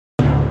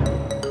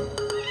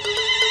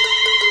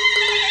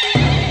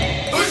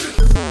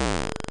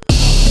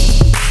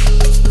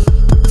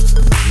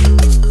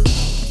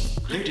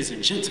Ladies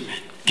and gentlemen,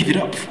 give it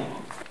up for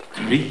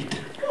Greed.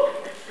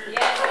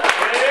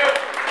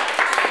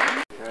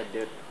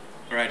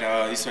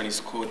 Alright, this one is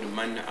called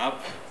Man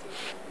Up.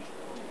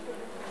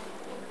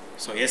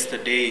 So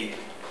yesterday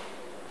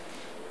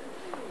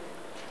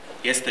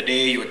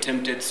you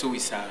attempted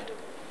suicide.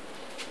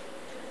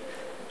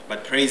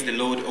 But praise the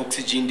Lord,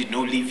 oxygen did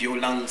not leave your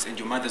lungs and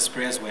your mother's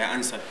prayers were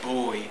answered.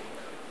 Boy,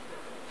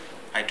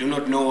 I do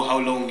not know how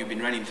long you've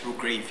been running through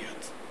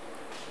graveyards.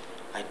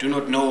 I do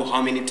not know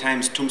how many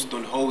times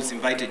tombstone holes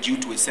invited you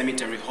to a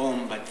cemetery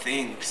home, but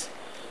thanks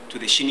to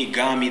the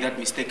Shinigami that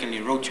mistakenly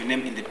wrote your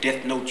name in the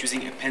death note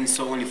using a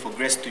pencil only for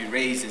grace to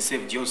erase and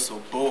saved your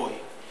soul. Boy,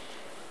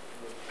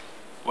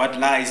 what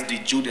lies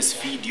did Judas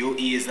feed your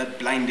ears that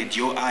blinded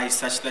your eyes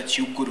such that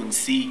you couldn't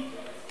see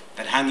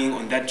that hanging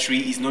on that tree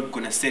is not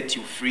gonna set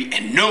you free?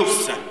 And no,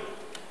 son,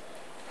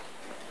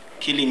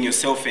 killing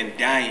yourself and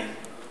dying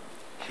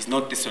is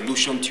not the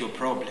solution to your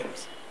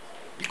problems.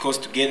 Because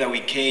together we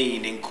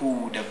can and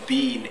could have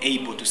been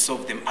able to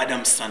solve them.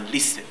 Adam's son,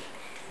 listen.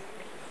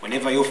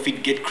 Whenever your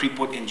feet get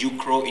crippled and you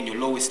crawl in your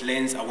lowest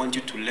lens, I want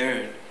you to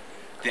learn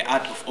the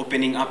art of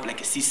opening up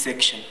like a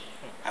C-section.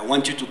 I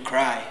want you to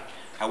cry.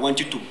 I want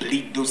you to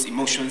bleed those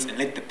emotions and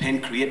let the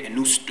pen create a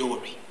new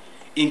story.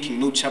 Inking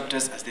new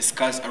chapters as the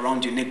scars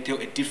around your neck tell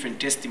a different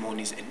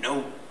testimonies. And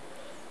no,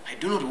 I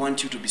do not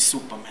want you to be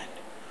Superman,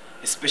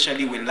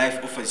 especially when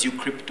life offers you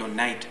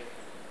kryptonite.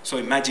 So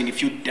imagine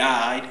if you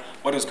died,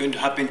 what was going to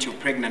happen to your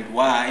pregnant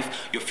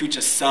wife, your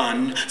future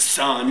son,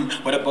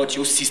 what about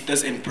your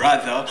sisters and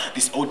brother,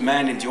 this old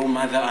man and your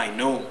mother? I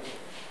know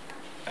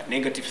that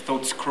negative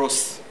thoughts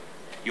cross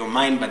your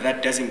mind, but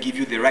that doesn't give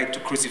you the right to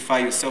crucify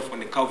yourself on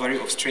the Calvary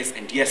of stress.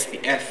 And yes,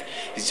 the earth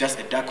is just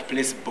a dark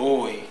place.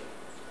 Boy,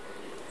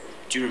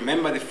 do you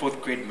remember the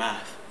 4th grade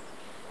math?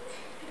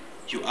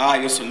 You are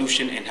your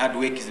solution and hard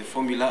work is the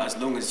formula as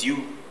long as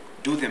you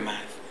do the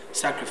math.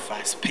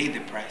 Sacrifice, pay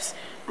the price,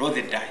 roll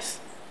the dice,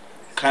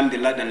 climb the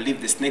ladder and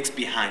leave the snakes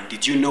behind.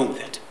 Did you know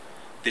that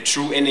the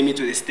true enemy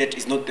to the state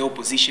is not the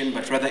opposition,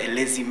 but rather a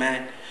lazy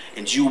man?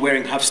 And you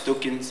wearing half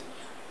stockings,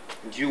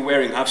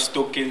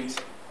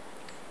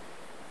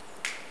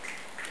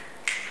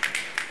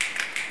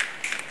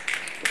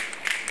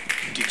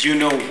 Did you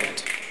know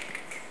that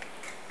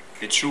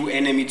the true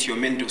enemy to your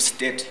mental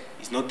state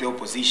is not the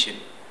opposition,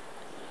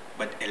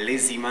 but a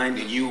lazy mind?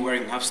 And you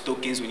wearing half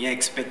stockings when you're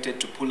expected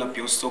to pull up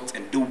your socks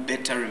and do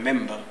better?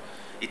 Remember,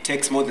 it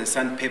takes more than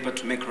sandpaper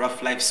to make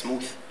rough life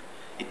smooth.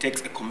 It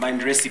takes a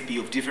combined recipe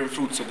of different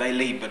fruits of thy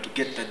labor to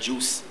get the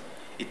juice.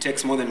 It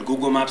takes more than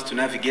Google Maps to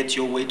navigate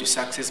your way to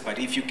success, but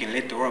if you can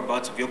let the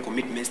whereabouts of your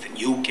commitments, then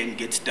you can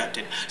get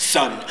started.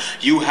 Son,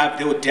 you have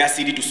the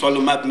audacity to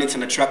swallow magnets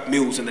and attract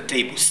meals on the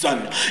table.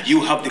 Son,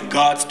 you have the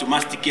guts to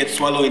masticate,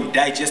 swallow, and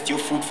digest your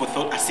food for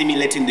thought,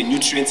 assimilating the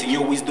nutrients in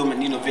your wisdom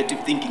and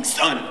innovative thinking.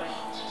 Son,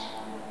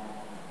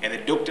 and the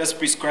doctor's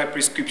prescribed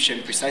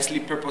prescription precisely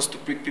purposed to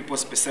prick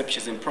people's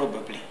perceptions, and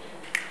probably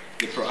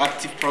the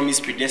proactive promise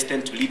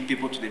predestined to lead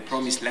people to the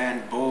promised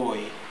land.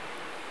 Boy,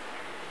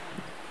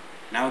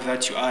 now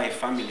that you are a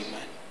family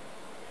man,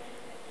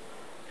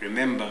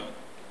 remember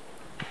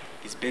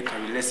these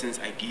bakery lessons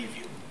I give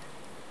you.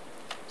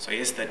 So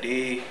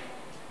yesterday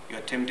you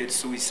attempted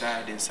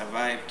suicide and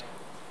survived.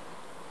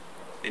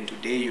 Then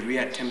today you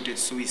re-attempted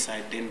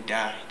suicide, then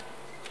died.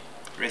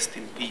 Rest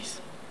in peace.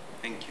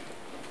 Thank you.